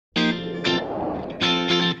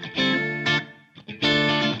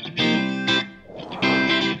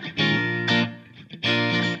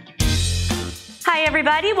Hi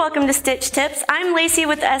everybody, welcome to Stitch Tips. I'm Lacey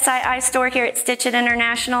with the SII store here at Stitch It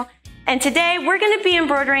International, and today we're going to be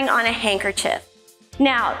embroidering on a handkerchief.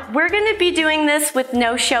 Now, we're going to be doing this with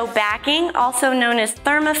no-show backing, also known as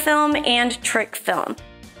thermofilm and trick film.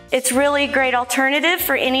 It's really a great alternative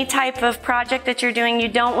for any type of project that you're doing. You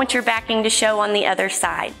don't want your backing to show on the other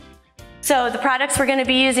side. So the products we're going to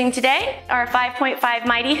be using today are a 5.5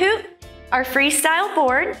 Mighty Hoop, our freestyle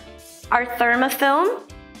board, our thermofilm,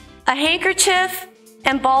 a handkerchief,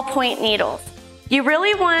 and ballpoint needles. You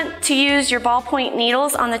really want to use your ballpoint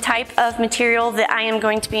needles on the type of material that I am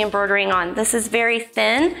going to be embroidering on. This is very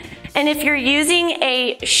thin, and if you're using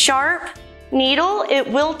a sharp needle,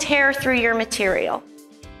 it will tear through your material.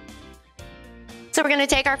 So we're going to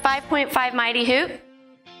take our 5.5 Mighty Hoop,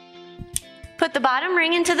 put the bottom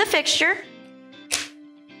ring into the fixture.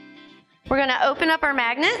 We're going to open up our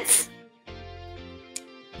magnets.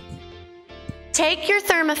 Take your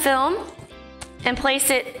thermofilm and place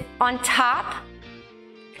it on top.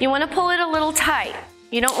 You want to pull it a little tight.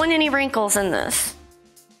 You don't want any wrinkles in this.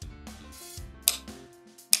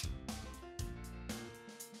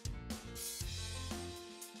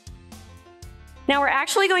 Now we're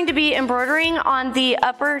actually going to be embroidering on the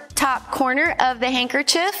upper top corner of the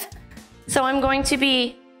handkerchief. So I'm going to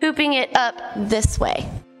be hooping it up this way.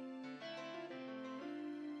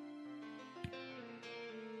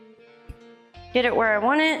 Get it where I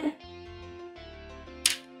want it.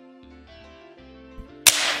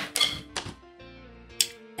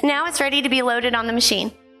 Now it's ready to be loaded on the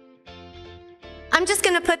machine. I'm just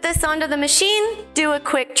going to put this onto the machine, do a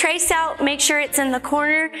quick trace out, make sure it's in the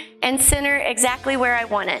corner and center exactly where I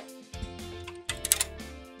want it.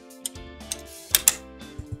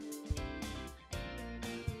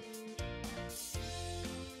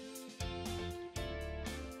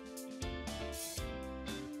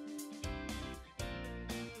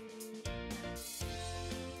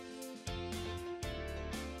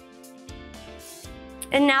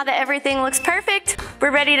 And now that everything looks perfect,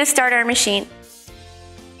 we're ready to start our machine.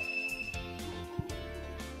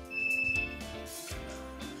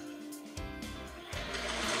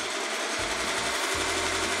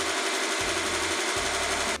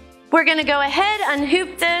 We're going to go ahead,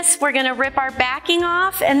 unhoop this, we're going to rip our backing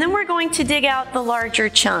off, and then we're going to dig out the larger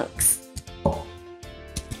chunks.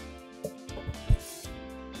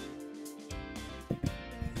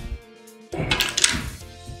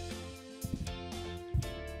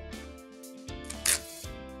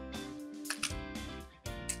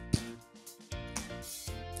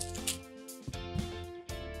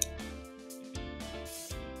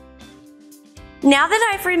 Now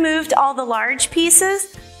that I've removed all the large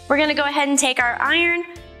pieces, we're going to go ahead and take our iron,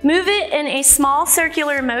 move it in a small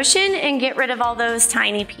circular motion, and get rid of all those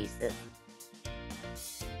tiny pieces.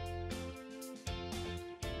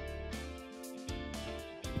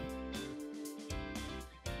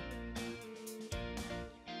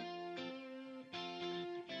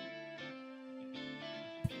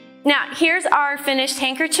 Now, here's our finished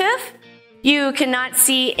handkerchief. You cannot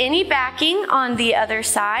see any backing on the other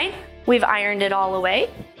side. We've ironed it all away.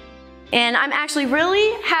 And I'm actually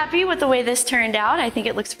really happy with the way this turned out. I think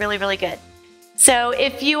it looks really, really good. So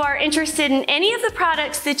if you are interested in any of the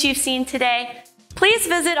products that you've seen today, please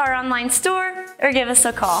visit our online store or give us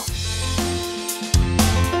a call.